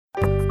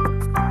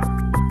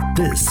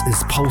This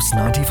is Pulse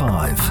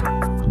 95.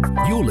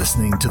 You're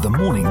listening to the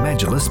Morning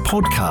Majlis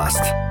podcast.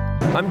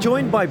 I'm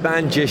joined by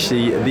Ban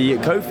Jishi, the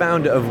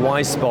co-founder of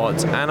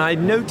YSpot, and I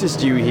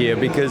noticed you here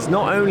because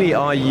not only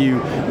are you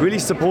really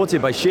supported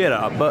by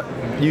Sheraa, but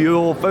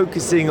you're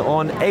focusing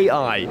on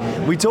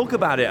AI. We talk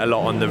about it a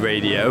lot on the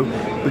radio,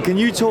 but can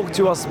you talk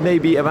to us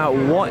maybe about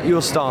what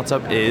your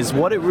startup is,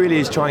 what it really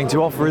is trying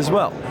to offer as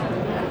well?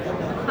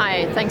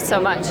 Hi, thanks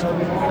so much.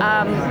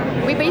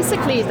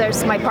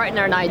 There's my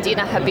partner and I,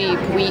 Dina Habib,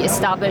 we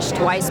established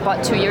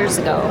YSpot 2 years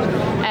ago.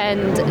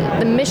 And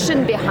the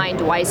mission behind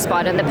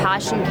YSpot and the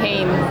passion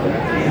came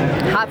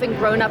having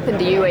grown up in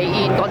the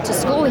UAE and gone to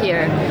school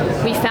here.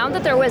 We found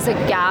that there was a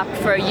gap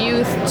for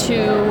youth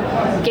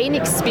to gain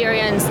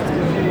experience,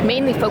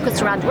 mainly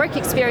focused around work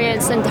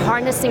experience and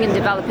harnessing and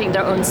developing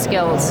their own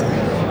skills.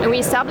 And we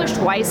established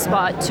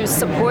YSpot to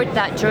support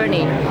that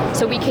journey.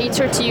 So we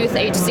cater to youth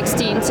aged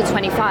 16 to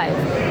 25.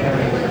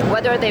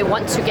 Whether they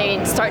want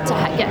to start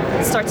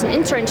an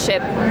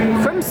internship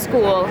from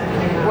school,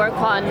 work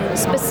on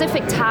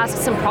specific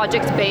tasks and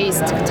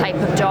project-based type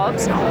of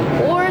jobs,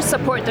 or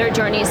support their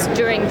journeys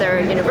during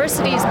their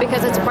universities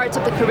because it's part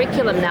of the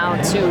curriculum now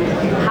to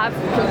have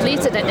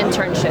completed an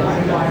internship.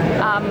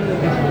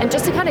 And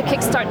just to kind of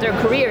kickstart their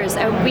careers,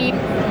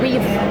 we've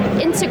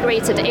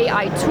integrated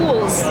AI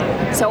tools.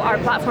 So our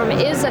platform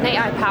is an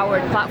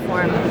AI-powered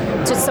platform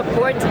to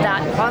support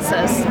that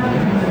process,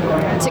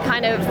 to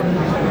kind of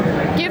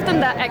give them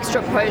that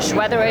extra push,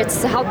 whether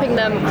it's helping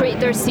them create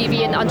their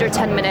CV in under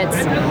 10 minutes,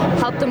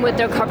 help them with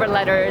their cover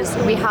letters.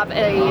 We have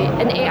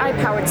an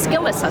AI-powered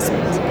skill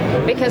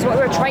assessment, because what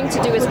we're trying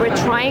to do is we're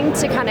trying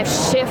to kind of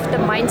shift the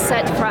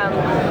mindset from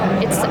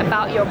it's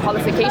about your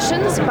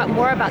qualifications, but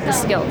more about the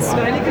skills.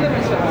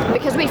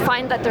 Because we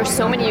find that there's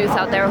so many youth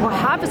out there who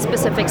have a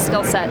specific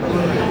skill set,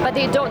 but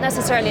they don't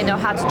necessarily know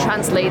how to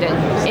translate it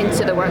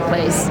into the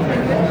workplace.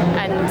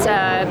 And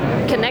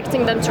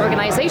connecting them to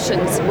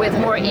organizations with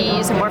more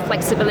ease, more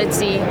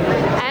flexibility,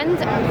 and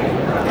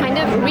kind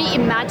of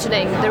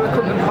reimagining the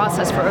recruitment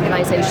process for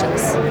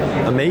organizations.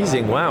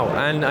 Amazing, wow.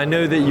 And I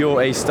know that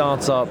you're a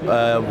startup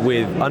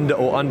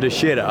under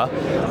Sheraa.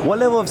 What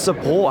level of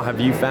support have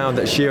you found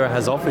that Sheraa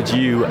has offered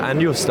you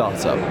and your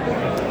startup?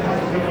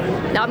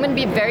 Now I'm going to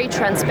be very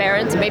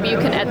transparent, maybe you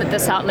can edit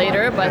this out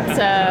later, but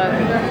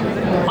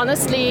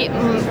honestly,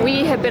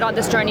 we have been on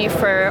this journey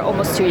for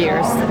almost 2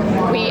 years.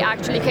 We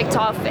actually kicked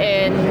off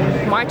in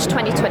March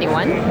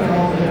 2021,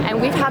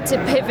 and we've had to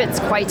pivot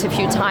quite a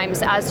few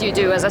times, as you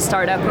do as a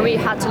startup. We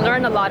had to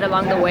learn a lot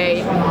along the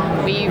way.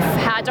 We've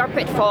had our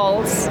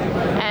pitfalls,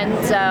 and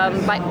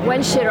but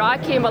when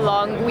Sheraa came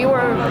along, we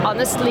were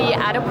honestly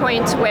at a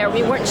point where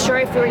we weren't sure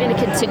if we were going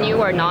to continue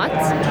or not.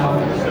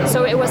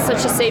 So it was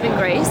such a saving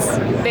grace,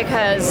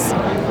 because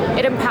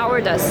it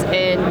empowered us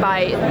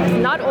by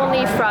not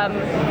only from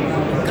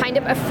kind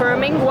of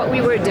affirming what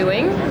we were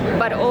doing,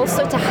 but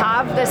also to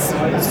have this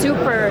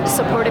super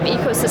supportive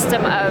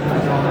ecosystem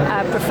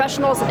of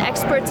professionals and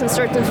experts in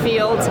certain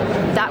fields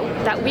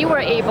that we were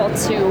able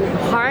to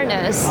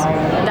harness,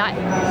 that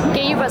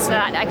gave us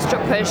that extra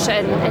push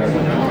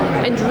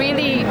and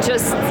really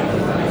just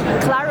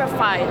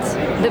clarified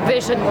the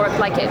vision work.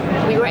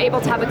 We were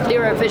able to have a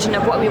clearer vision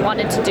of what we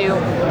wanted to do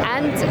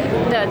and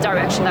the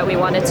direction that we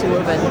wanted to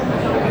move in.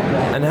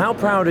 And how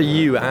proud are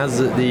you as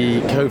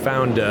the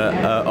co-founder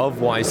of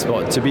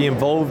YSpot to be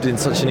involved in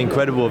such an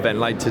incredible event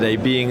like today,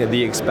 being at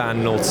the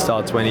Expand North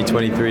Star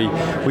 2023,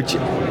 which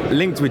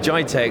linked with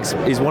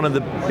GITEX is one of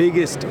the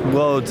biggest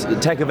world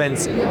tech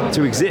events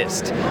to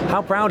exist.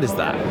 How proud is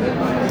that?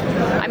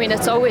 I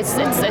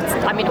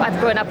mean, I've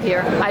grown up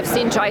here. I've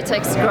seen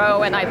GITEX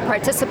grow, and I've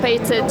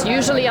participated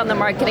usually on the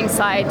marketing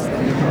side.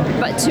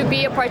 But to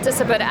be a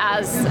participant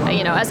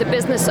as a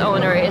business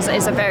owner is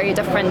a very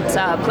different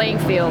playing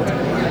field.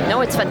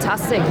 No, it's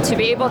fantastic to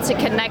be able to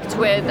connect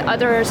with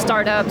other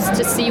startups,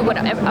 to see what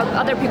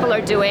other people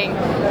are doing,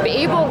 be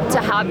able to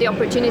have the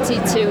opportunity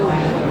to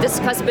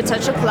discuss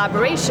potential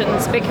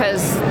collaborations,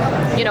 because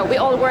we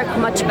all work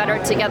much better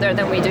together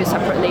than we do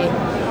separately,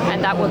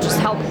 and that will just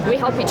help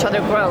each other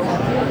grow.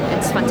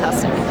 It's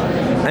fantastic.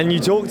 And you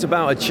talked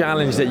about a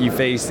challenge that you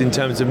faced in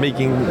terms of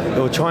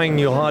trying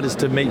your hardest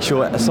to make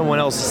sure someone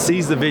else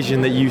sees the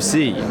vision that you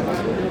see.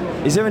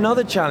 Is there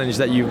another challenge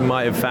that you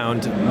might have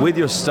found with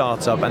your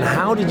startup, and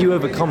how did you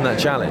overcome that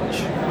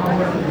challenge?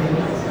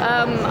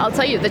 I'll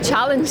tell you, the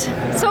challenge,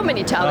 so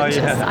many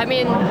challenges. Oh, yeah. I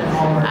mean,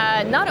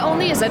 not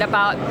only is it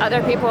about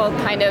other people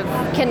kind of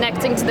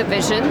connecting to the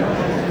vision,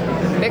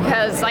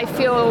 because I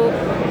feel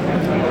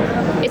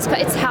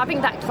it's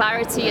having that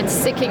clarity and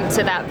sticking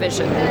to that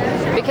vision,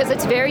 because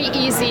it's very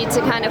easy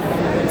to kind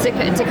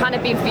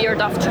of be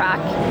veered off track,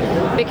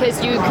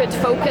 because you could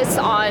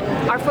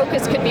our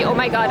focus could be, oh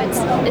my God,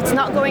 it's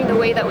not going the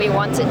way that we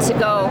want it to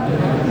go.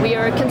 We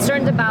are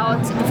concerned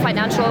about the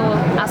financial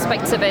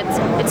aspects of it.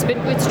 It's been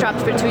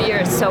bootstrapped for 2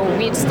 years, so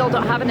we still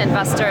don't have an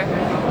investor.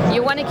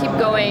 You want to keep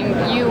going.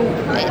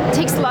 It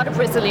takes a lot of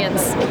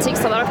resilience. It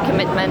takes a lot of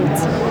commitment.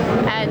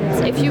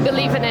 And if you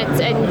believe in it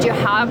and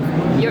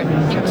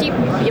you keep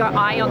your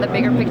eye on the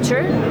bigger picture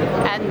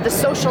and the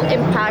social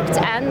impact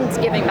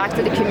and giving back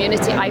to the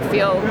community, I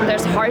feel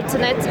there's heart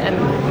in it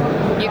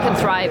and you can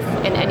thrive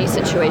in any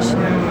situation.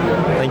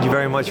 Thank you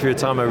very much for your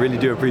time. I really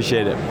do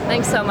appreciate it.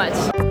 Thanks so much.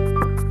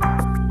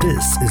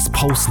 This is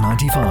Pulse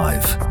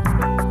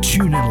 95.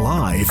 Tune in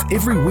live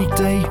every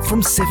weekday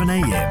from 7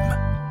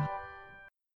 a.m.